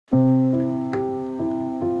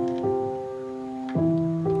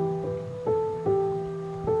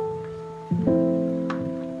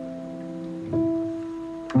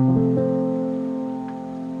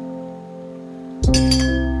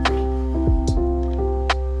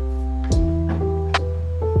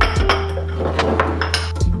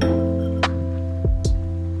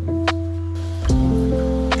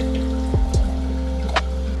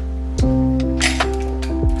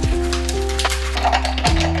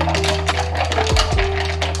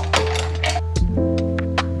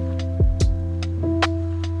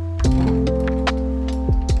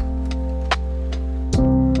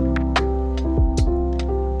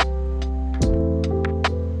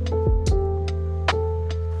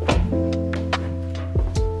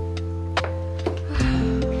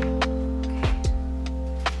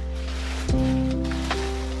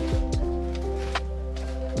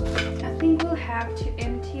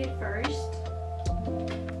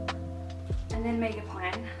and then make a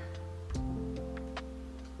plan.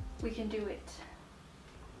 We can do it.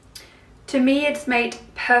 To me, it's made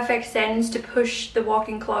perfect sense to push the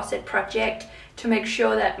walk-in closet project to make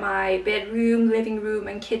sure that my bedroom, living room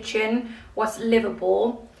and kitchen was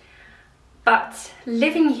livable. But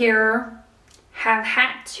living here, have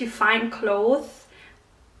had to find clothes,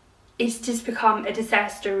 it's just become a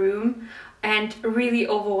disaster room and really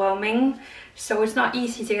overwhelming. So it's not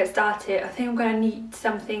easy to get started. I think I'm gonna need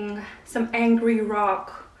something, some angry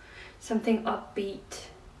rock, something upbeat.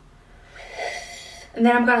 And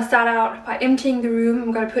then I'm gonna start out by emptying the room.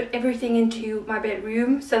 I'm gonna put everything into my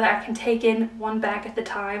bedroom so that I can take in one bag at a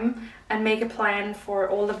time and make a plan for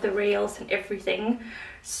all of the rails and everything.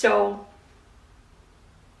 So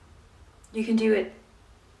you can do it.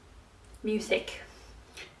 Music.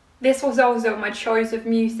 This was also my choice of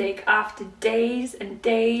music after days and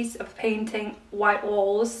days of painting white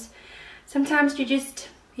walls. Sometimes you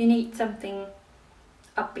need something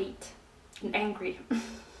upbeat and angry.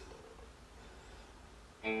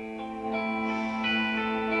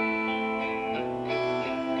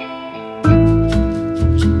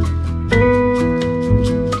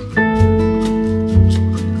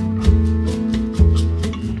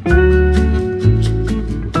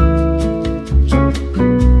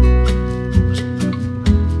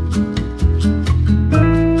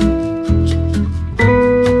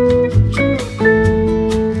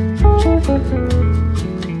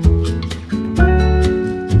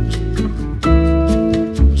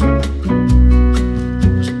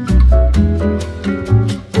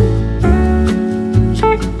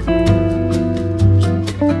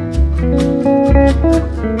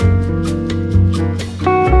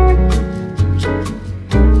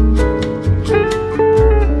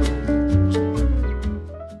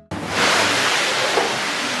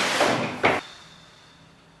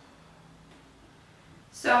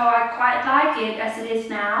 So I quite like it as it is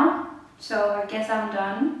now, so I guess I'm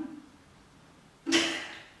done.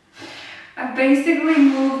 I basically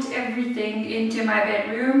moved everything into my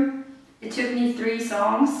bedroom. It took me 3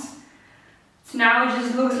 songs. So now it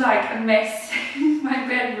just looks like a mess in my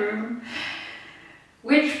bedroom,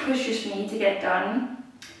 which pushes me to get done.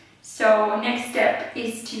 So next step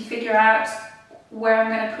is to figure out where I'm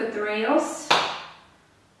gonna put the rails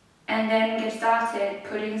and then get started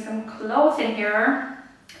putting some clothes in here.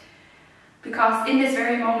 Because in this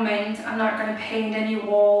very moment, I'm not going to paint any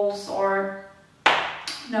walls or...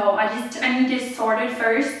 No, I need this sorted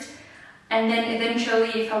first. And then eventually,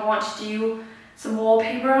 if I want to do some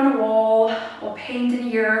wallpaper on the wall or paint in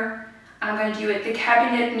here, I'm going to do it. The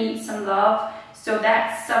cabinet needs some love, so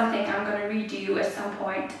that's something I'm going to redo at some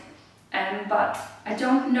point. But I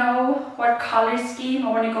don't know what color scheme I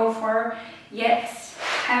want to go for yet.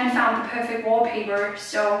 I haven't found the perfect wallpaper,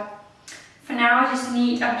 so... For now, I just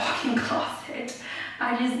need a walk-in closet.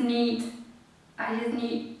 I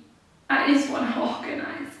just want to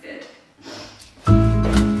organize it.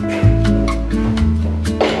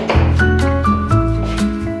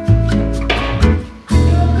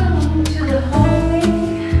 Welcome to the hallway.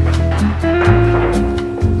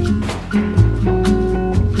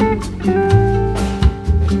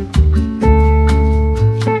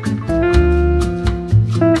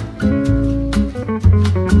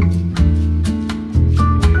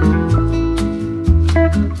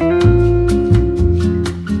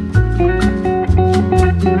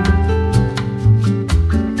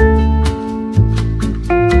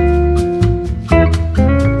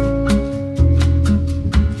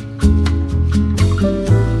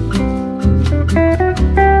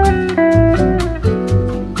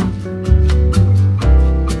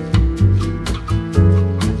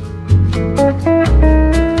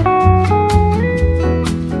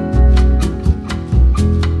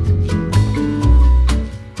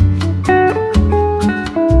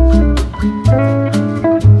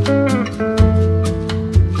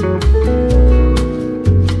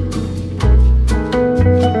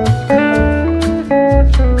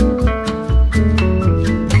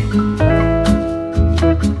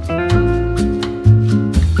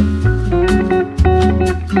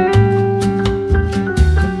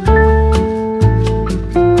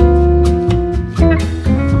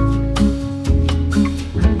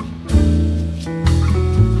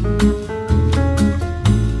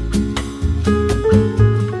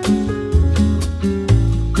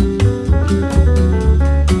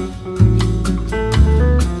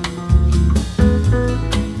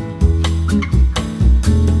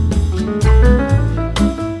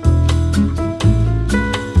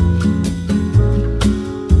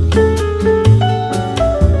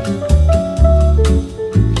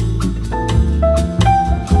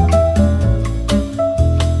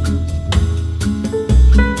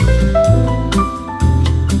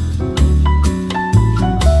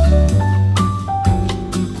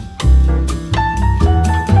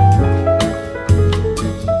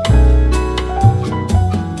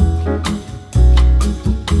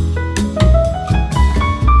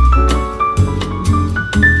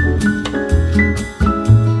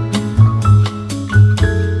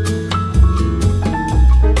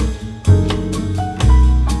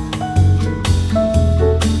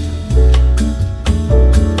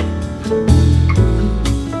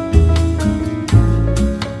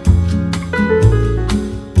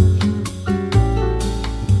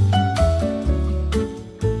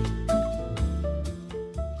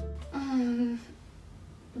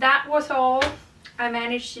 that was all I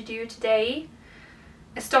managed to do today.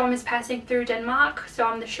 A storm is passing through Denmark, so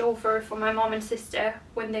I'm the chauffeur for my mom and sister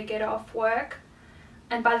when they get off work.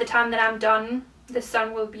 And by the time that I'm done, the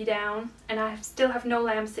sun will be down and I still have no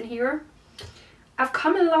lamps in here. I've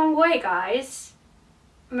come a long way, guys.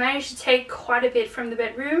 I managed to take quite a bit from the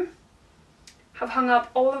bedroom. I've hung up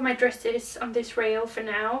all of my dresses on this rail for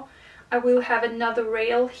now. I will have another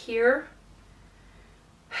rail here.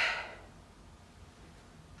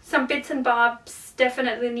 Some bits and bobs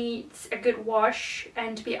definitely needs a good wash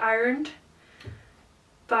and to be ironed,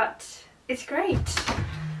 but it's great.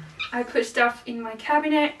 I put stuff in my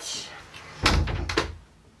cabinet.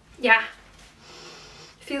 Yeah,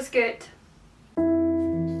 feels good.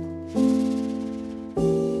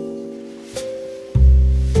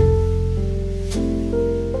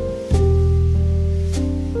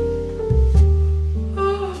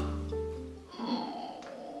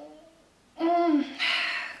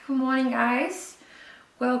 Good morning, guys.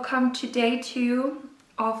 Welcome to day 2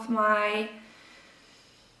 of my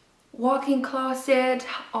walk-in closet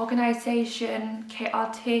organization,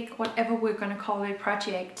 chaotic, whatever we're gonna call it,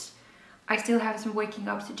 project. I still have some waking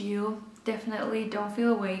up to do. Definitely don't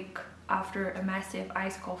feel awake after a massive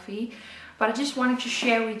iced coffee, but I just wanted to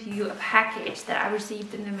share with you a package that I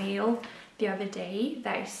received in the mail the other day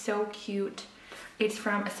that is so cute. It's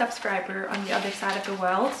from a subscriber on the other side of the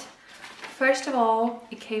world. First of all,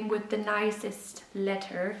 it came with the nicest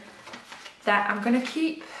letter that I'm gonna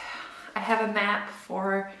keep. I have a map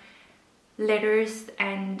for letters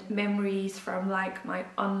and memories from like my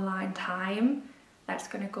online time. That's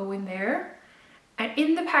gonna go in there. And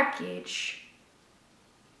in the package,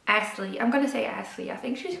 Ashley, I'm gonna say Ashley, I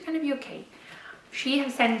think she's gonna be okay. She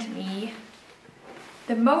has sent me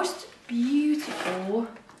the most beautiful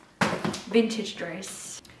vintage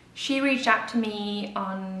dress. She reached out to me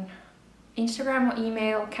on Instagram or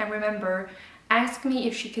email, can't remember, asked me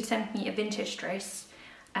if she could send me a vintage dress,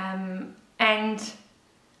 and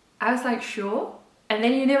I was like, sure. And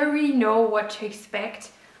then you never really know what to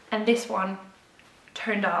expect, and this one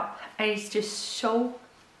turned up and it's just so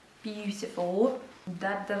beautiful.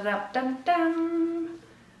 Da, da, da, dum, dum.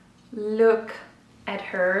 Look at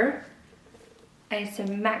her. And it's a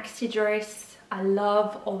maxi dress. I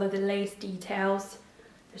love all of the lace details,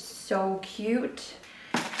 they're so cute.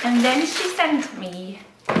 And then she sent me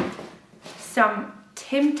some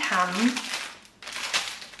Tim Tam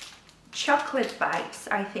chocolate bites,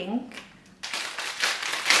 I think.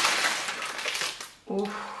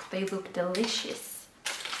 Oh, they look delicious.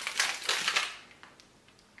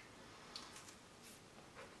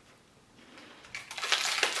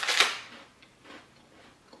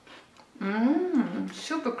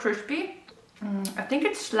 Super crispy. I think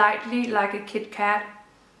it's slightly like a Kit Kat,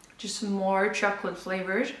 just more chocolate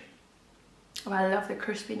flavored. Oh, I love the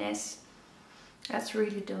crispiness. That's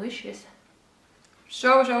really delicious.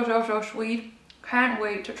 So sweet. Can't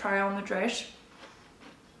wait to try on the dress.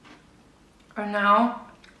 And now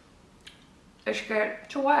let's get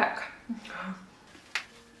to work.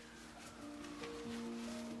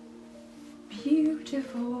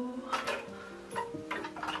 Beautiful.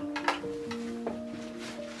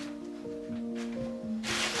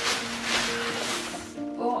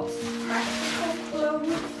 Bought practical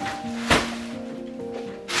clothes.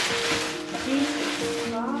 These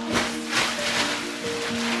gloves.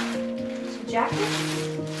 Some jackets.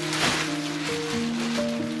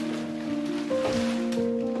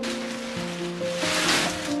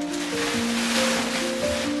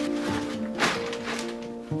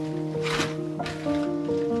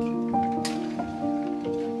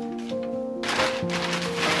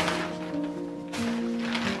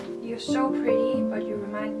 So pretty, but you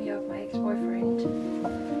remind me of my ex-boyfriend.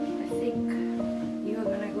 I think you're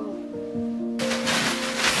gonna go.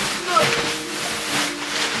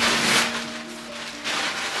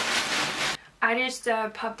 I just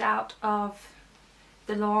popped out of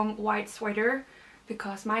the long white sweater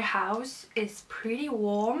because my house is pretty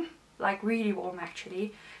warm, like really warm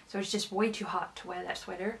actually, so it's just way too hot to wear that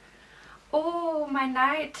sweater. Oh, my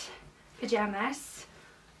night pajamas.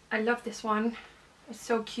 I love this one. It's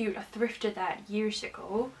so cute. I thrifted that years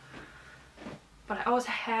ago. But I also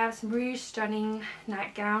have some really stunning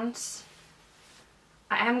nightgowns.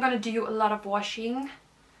 I am gonna do a lot of washing,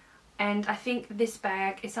 and I think this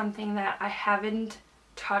bag is something that I haven't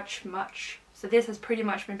touched much. So this has pretty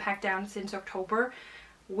much been packed down since October,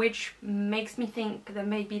 which makes me think that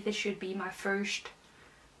maybe this should be my first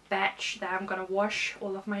batch that I'm gonna wash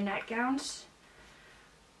all of my nightgowns.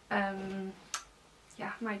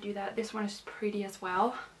 Yeah, I might do that. This one is pretty as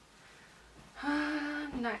well.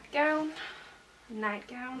 Nightgown.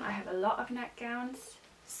 I have a lot of nightgowns.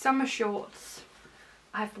 Summer shorts.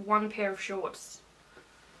 I have one pair of shorts.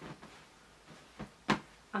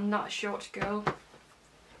 I'm not a short girl.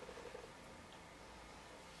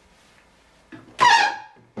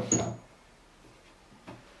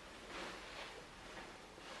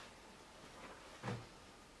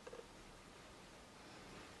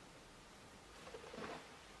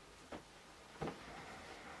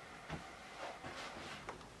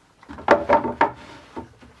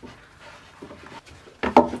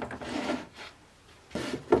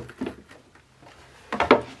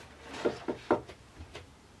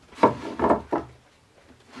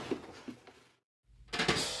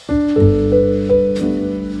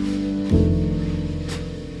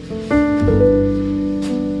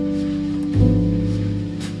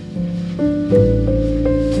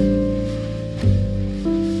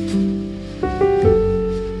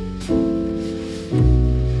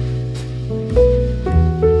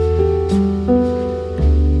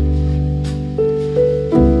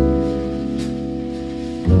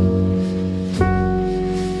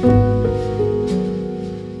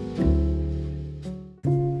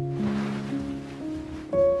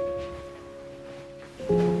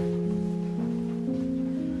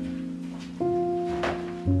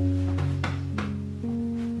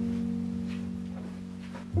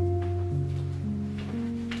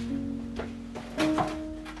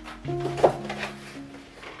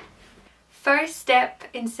 First step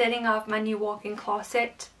in setting up my new walk-in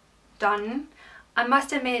closet done. I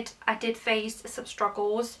must admit I did face some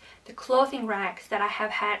struggles. The clothing racks that I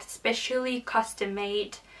have had specially custom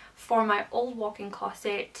made for my old walk-in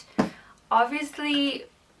closet obviously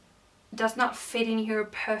does not fit in here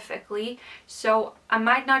perfectly, so I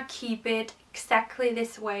might not keep it exactly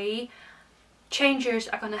this way. Changes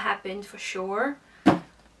are gonna happen for sure.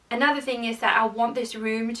 Another thing is that I want this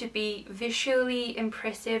room to be visually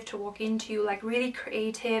impressive to walk into, like really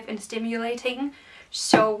creative and stimulating.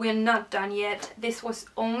 So we're not done yet. This was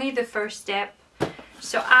only the first step.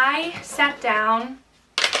 So I sat down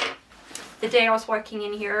the day I was working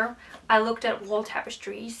in here. I looked at wall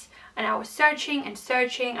tapestries and I was searching and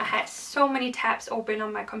searching. I had so many tabs open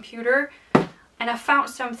on my computer and I found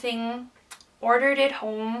something, ordered it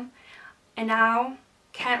home, and now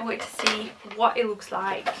can't wait to see what it looks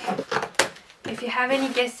like. If you have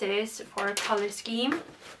any guesses for a color scheme,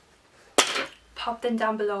 pop them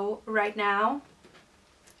down below right now.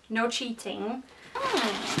 No cheating.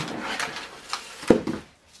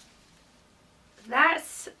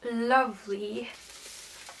 That's lovely.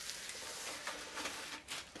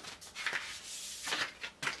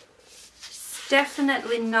 It's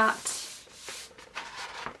definitely not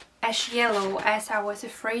as yellow as I was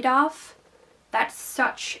afraid of. That's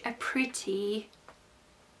such a pretty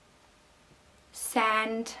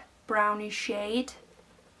sand brownish shade.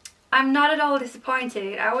 I'm not at all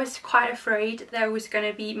disappointed. I was quite afraid there was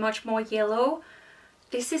gonna be much more yellow.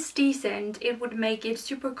 This is decent. It would make it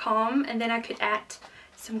super calm, and then I could add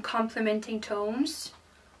some complementing tones.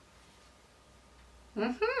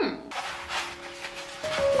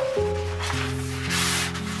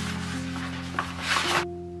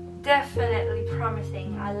 Definitely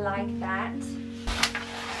promising. I like that.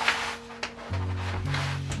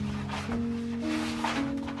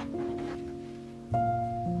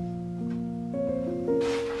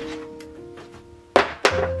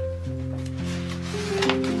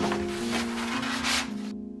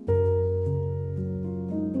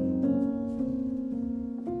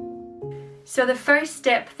 So the first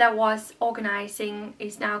step that was organizing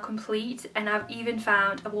is now complete, and I've even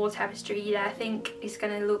found a wall tapestry that I think is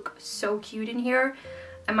gonna look so cute in here,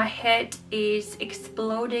 and my head is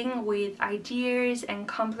exploding with ideas and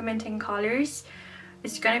complementing colors.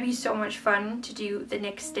 It's gonna be so much fun to do the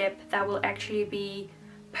next step that will actually be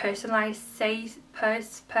personalized,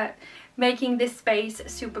 making this space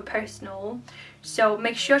super personal. So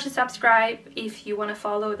make sure to subscribe if you want to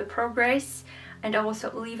follow the progress, and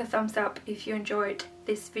also leave a thumbs up if you enjoyed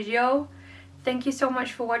this video. Thank you so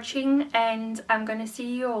much for watching, and I'm gonna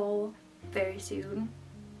see you all very soon.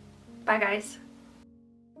 Bye guys.